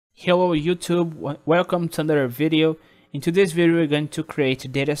Hello YouTube, welcome to another video. In today's video we're going to create a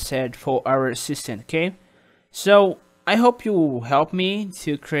data set for our assistant, okay? So I hope you will help me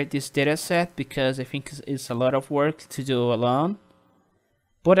to create this data set because I think it's a lot of work to do alone.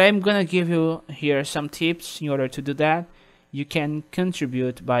 But I'm gonna give you here some tips in order to do that. You can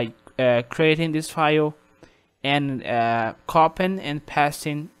contribute by creating this file and copying and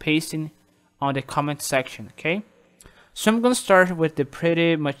pasting on the comment section, okay? So I'm going to start with the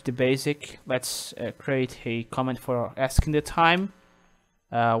pretty much the basic. Let's create a comment for asking the time.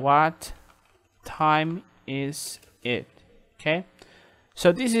 What time is it? Okay.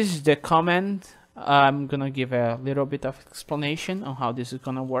 So this is the comment. I'm going to give a little bit of explanation on how this is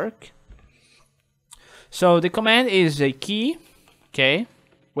going to work. So the command is a key. Okay.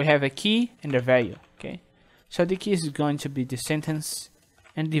 We have a key and a value. Okay. So the key is going to be the sentence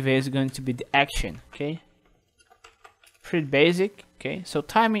and the value is going to be the action. Okay. Pretty basic. Okay, so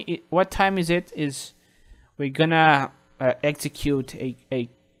what time is it? Is we're gonna execute a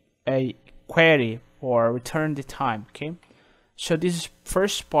query or return the time. Okay, so this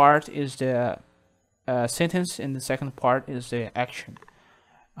first part is the sentence and the second part is the action.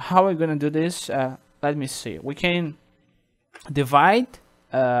 How are we gonna do this? Let me see. We can divide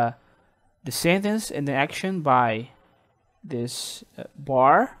the sentence and the action by this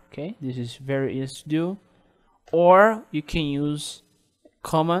bar. Okay, this is very easy to do. Or you can use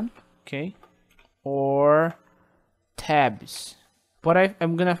command, okay, or tabs. But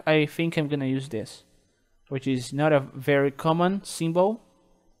I think I'm gonna use this, which is not a very common symbol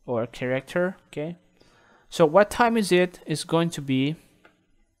or character. Okay, so what time is it? Is going to be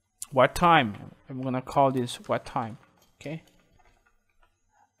what time. I'm gonna call this what time. Okay.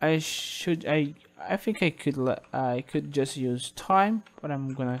 I think I could just use time, but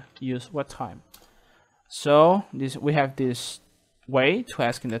I'm gonna use what time. So we have this way to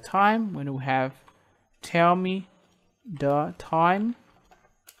asking the time. When we have tell me the time,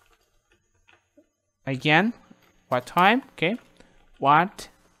 again what time. Okay, what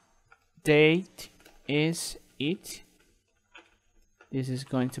date is it? This is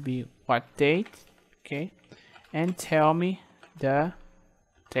going to be what date. Okay, and tell me the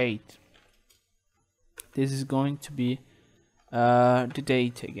date. This is going to be the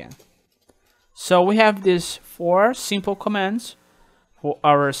date again. So we have these 4 simple commands for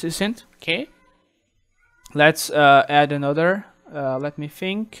our assistant. Okay, let's add another. Let me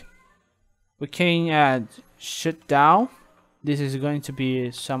think. We can add shut down. This is going to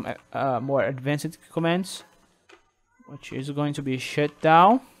be some more advanced commands, which is going to be shut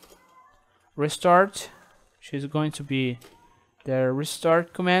down. Restart, which is going to be the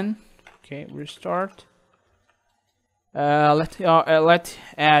restart command. Okay, restart. Let's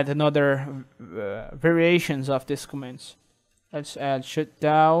add another variations of these commands. Let's add shut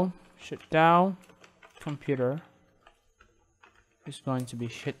down computer. It's going to be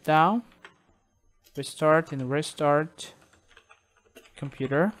shut down. Restart and restart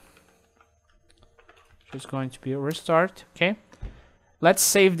computer. It's going to be restart. Okay, let's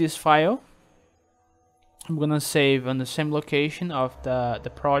save this file. I'm gonna save on the same location of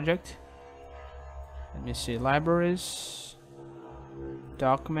the project. Let me see, libraries,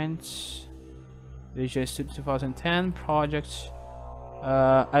 documents, Visual Studio 2010 projects.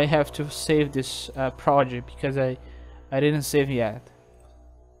 I have to save this project because I didn't save yet.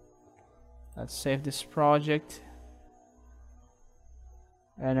 Let's save this project,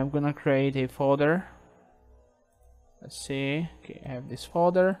 and I'm gonna create a folder. Let's see. Okay, I have this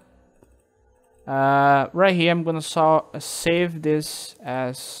folder. Right here, I'm gonna save this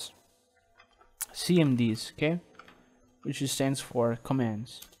as CMDs, okay, which stands for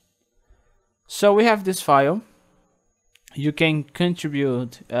commands. So we have this file. You can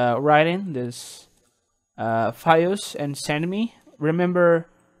contribute writing this files and send me. Remember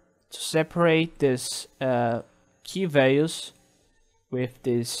to separate this key values with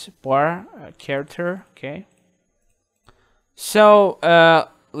this bar character. Okay, so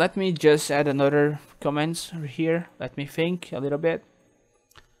let me just add another comments here. Let me think a little bit.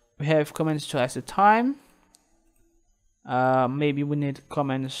 We have comments to ask the time. Maybe we need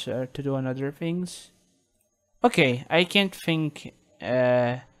comments to do another things. Okay, I can't think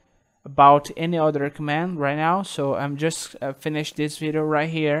about any other command right now, so I'm just finish this video right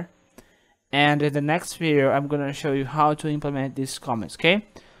here. And in the next video, I'm gonna show you how to implement these comments. Okay,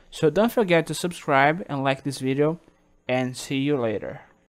 so don't forget to subscribe and like this video, and see you later.